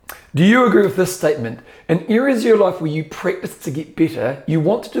Do you agree with this statement? In areas of your life where you practice to get better, you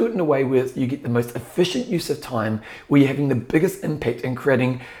want to do it in a way where you get the most efficient use of time, where you're having the biggest impact in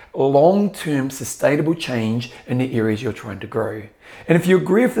creating long-term sustainable change in the areas you're trying to grow. And if you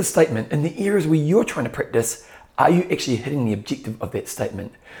agree with this statement, in the areas where you're trying to practice, are you actually hitting the objective of that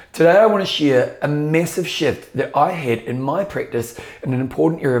statement? Today I want to share a massive shift that I had in my practice in an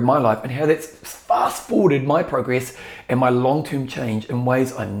important area of my life and how that's fast forwarded my progress and my long-term change in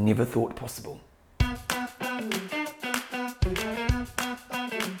ways I never thought possible.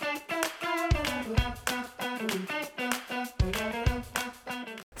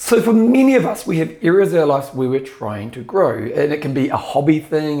 So for many of us, we have areas of our lives where we're trying to grow, and it can be a hobby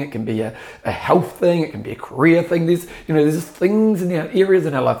thing, it can be a health thing, it can be a career thing. There's things in our areas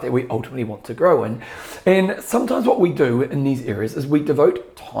in our life that we ultimately want to grow in. And sometimes what we do in these areas is we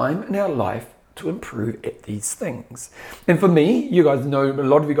devote time in our life to improve at these things. And for me, you guys know, a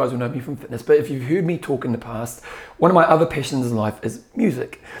lot of you guys will know me from fitness, but if you've heard me talk in the past, one of my other passions in life is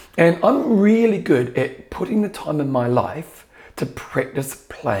music. And I'm really good at putting the time in my life to practice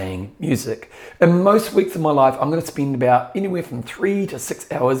playing music. In most weeks of my life, I'm going to spend about anywhere from 3 to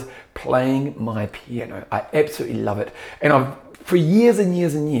 6 hours playing my piano. I absolutely love it. And for years and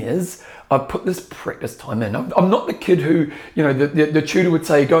years and years, I've put this practice time in. I'm not the kid who, the tutor would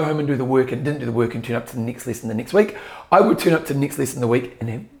say, go home and do the work, and didn't do the work and turn up to the next lesson the next week. I would turn up to the next lesson the week and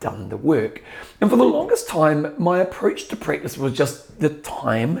have done the work. And for the longest time, my approach to practice was just the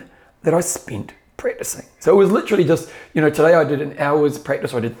time that I spent practicing. So it was literally just, today I did an hour's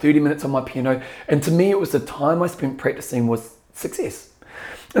practice, or I did 30 minutes on my piano, and to me it was the time I spent practicing was success.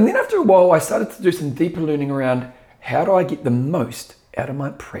 And then after a while I started to do some deeper learning around how do I get the most out of my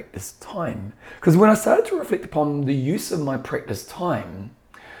practice time. Because when I started to reflect upon the use of my practice time,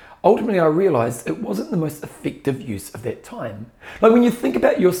 ultimately I realized it wasn't the most effective use of that time. Like when you think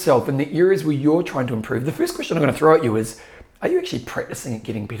about yourself and the areas where you're trying to improve, the first question I'm going to throw at you is, are you actually practicing at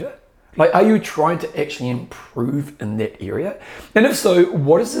getting better? Like, are you trying to actually improve in that area? And if so,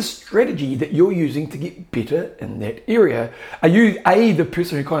 what is the strategy that you're using to get better in that area? Are you the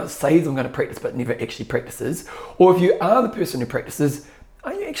person who kind of says I'm going to practice but never actually practices? Or if you are the person who practices,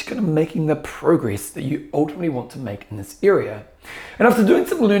 are you actually kind of making the progress that you ultimately want to make in this area? And after doing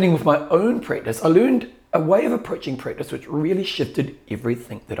some learning with my own practice, I learned a way of approaching practice which really shifted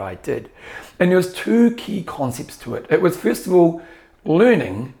everything that I did. And there was two key concepts to it. It was, first of all,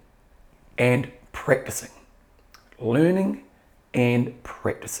 learning and practicing. Learning and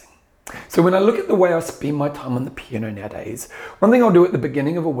practicing. So when I look at the way I spend my time on the piano nowadays, one thing I'll do at the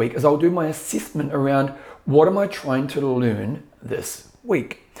beginning of a week is I'll do my assessment around what am I trying to learn this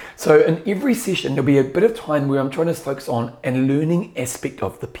week. So in every session, there'll be a bit of time where I'm trying to focus on a learning aspect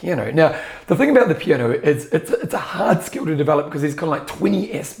of the piano. Now, the thing about the piano is it's a hard skill to develop because there's kind of like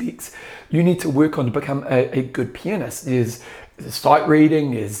 20 aspects you need to work on to become a good pianist. There's sight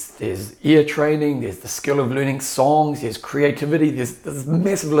reading, there's ear training, there's the skill of learning songs, there's creativity, there's this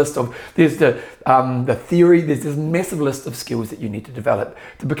massive list of, there's the theory, there's this massive list of skills that you need to develop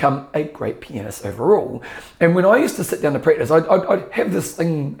to become a great pianist overall. And when I used to sit down to practice, I'd have this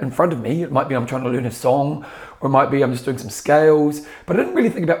thing in front of me. It might be I'm trying to learn a song, or it might be I'm just doing some scales, but I didn't really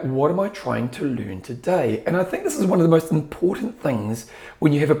think about what am I trying to learn today. And I think this is one of the most important things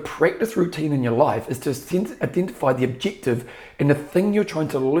when you have a practice routine in your life, is to identify the objective and the thing you're trying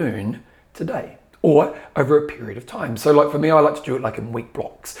to learn today or over a period of time. So like for me, I like to do it like in week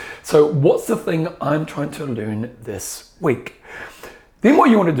blocks. So what's the thing I'm trying to learn this week? Then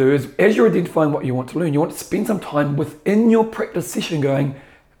what you want to do is, as you're identifying what you want to learn, you want to spend some time within your practice session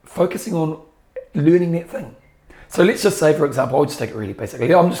focusing on learning that thing. So let's just say, for example, I'll just take it really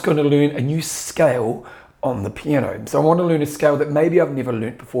basically. I'm just going to learn a new scale on the piano. So I want to learn a scale that maybe I've never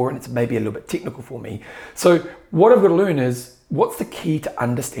learned before, and it's maybe a little bit technical for me. So what I've got to learn is, what's the key to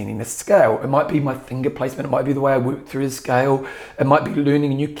understanding the scale? It might be my finger placement, it might be the way I work through the scale, it might be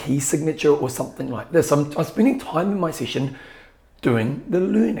learning a new key signature or something like this. I'm spending time in my session doing the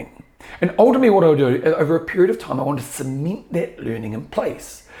learning. And ultimately what I'll do, over a period of time, I want to cement that learning in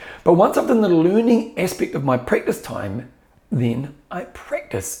place. But once I've done the learning aspect of my practice time, then I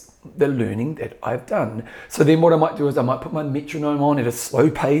practice the learning that I've done. So then what I might do is I might put my metronome on at a slow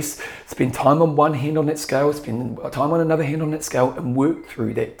pace, spend time on one hand on that scale, spend time on another hand on that scale, and work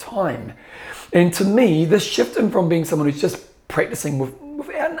through that time. And to me, this shift from being someone who's just practicing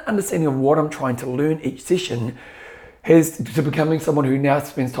without an understanding of what I'm trying to learn each session, has to becoming someone who now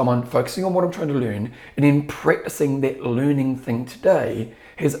spends time on focusing on what I'm trying to learn and then practicing that learning thing today,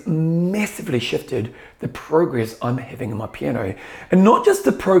 has massively shifted the progress I'm having in my piano. And not just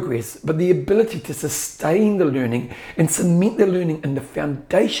the progress, but the ability to sustain the learning and cement the learning in the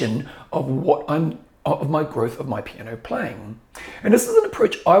foundation of my growth of my piano playing. And this is an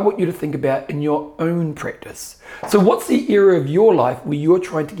approach I want you to think about in your own practice. So what's the area of your life where you're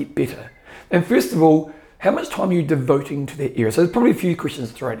trying to get better? And first of all, how much time are you devoting to that area? So there's probably a few questions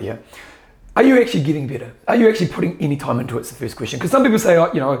to throw out here. Are you actually getting better? Are you actually putting any time into it? It's the first question. Because some people say,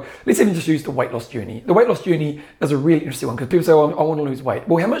 let's even just use the weight loss journey. The weight loss journey is a really interesting one because people say, I want to lose weight.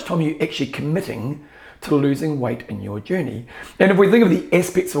 Well, how much time are you actually committing to losing weight in your journey? And if we think of the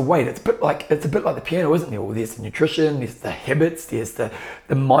aspects of weight, it's a bit like the piano, isn't there? Well, there's the nutrition, there's the habits, there's the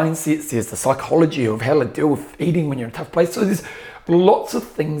mindsets, there's the psychology of how to deal with eating when you're in a tough place. So there's lots of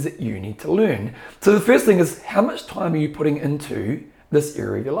things that you need to learn. So the first thing is, how much time are you putting into this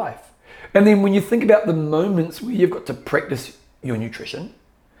area of your life? And then when you think about the moments where you've got to practice your nutrition,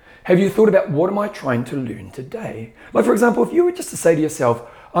 have you thought about, what am I trying to learn today? Like, for example, if you were just to say to yourself,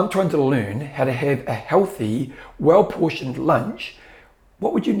 I'm trying to learn how to have a healthy, well-portioned lunch,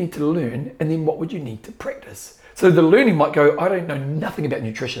 what would you need to learn? And then what would you need to practice? So the learning might go, I don't know nothing about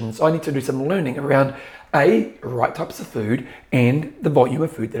nutrition, so I need to do some learning around right types of food and the volume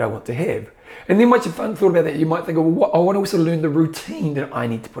of food that I want to have. And then once you've thought about that, you might think, I want to also learn the routine that I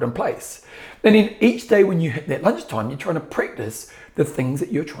need to put in place. And then each day when you hit that lunchtime, you're trying to practice the things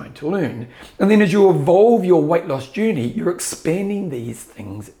that you're trying to learn. And then as you evolve your weight loss journey, you're expanding these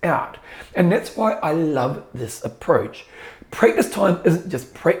things out. And that's why I love this approach. Practice time isn't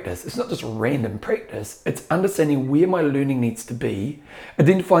just practice. It's not just random practice. It's understanding where my learning needs to be,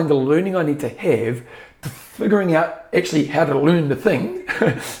 identifying the learning I need to have, to figuring out actually how to learn the thing,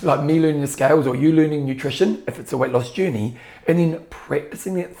 like me learning the scales or you learning nutrition, if it's a weight loss journey, and then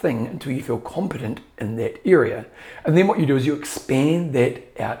practicing that thing until you feel competent in that area. And then what you do is you expand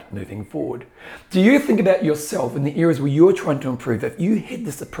that out moving forward. Do you think about yourself in the areas where you're trying to improve? If you had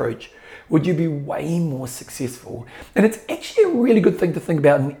this approach, would you be way more successful? And it's actually a really good thing to think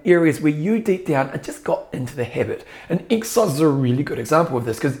about in areas where you deep down have just got into the habit. And exercise is a really good example of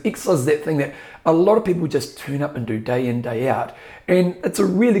this, because exercise is that thing that a lot of people just turn up and do day in, day out. And it's a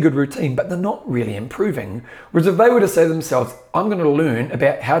really good routine, but they're not really improving. Whereas if they were to say to themselves, I'm going to learn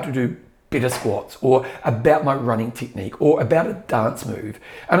about how to do better squats, or about my running technique, or about a dance move,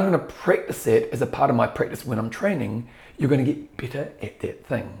 and I'm going to practice that as a part of my practice when I'm training, you're going to get better at that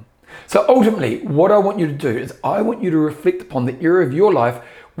thing. So ultimately, what I want you to do is I want you to reflect upon the area of your life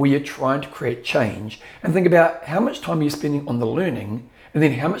where you're trying to create change, and think about how much time you're spending on the learning, and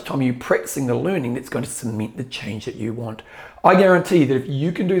then how much time are you practicing the learning that's going to cement the change that you want. I guarantee that if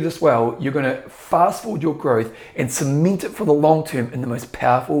you can do this well, you're going to fast forward your growth and cement it for the long term in the most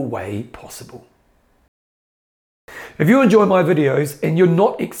powerful way possible. If you enjoy my videos and you're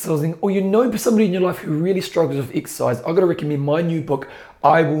not exercising, or you know somebody in your life who really struggles with exercise, I've got to recommend my new book,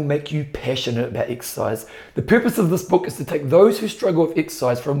 I Will Make You Passionate About Exercise. The purpose of this book is to take those who struggle with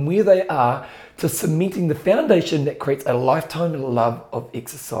exercise from where they are to cementing the foundation that creates a lifetime love of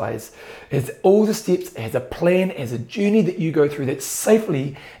exercise. It has all the steps, it has a plan, it has a journey that you go through that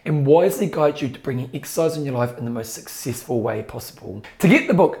safely and wisely guides you to bringing exercise in your life in the most successful way possible. To get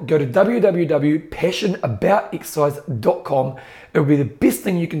the book, go to www.passionaboutexercise.com. It will be the best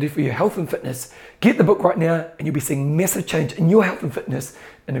thing you can do for your health and fitness. Get the book right now and you'll be seeing massive change in your health and fitness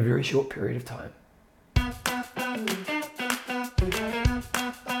in a very short period of time.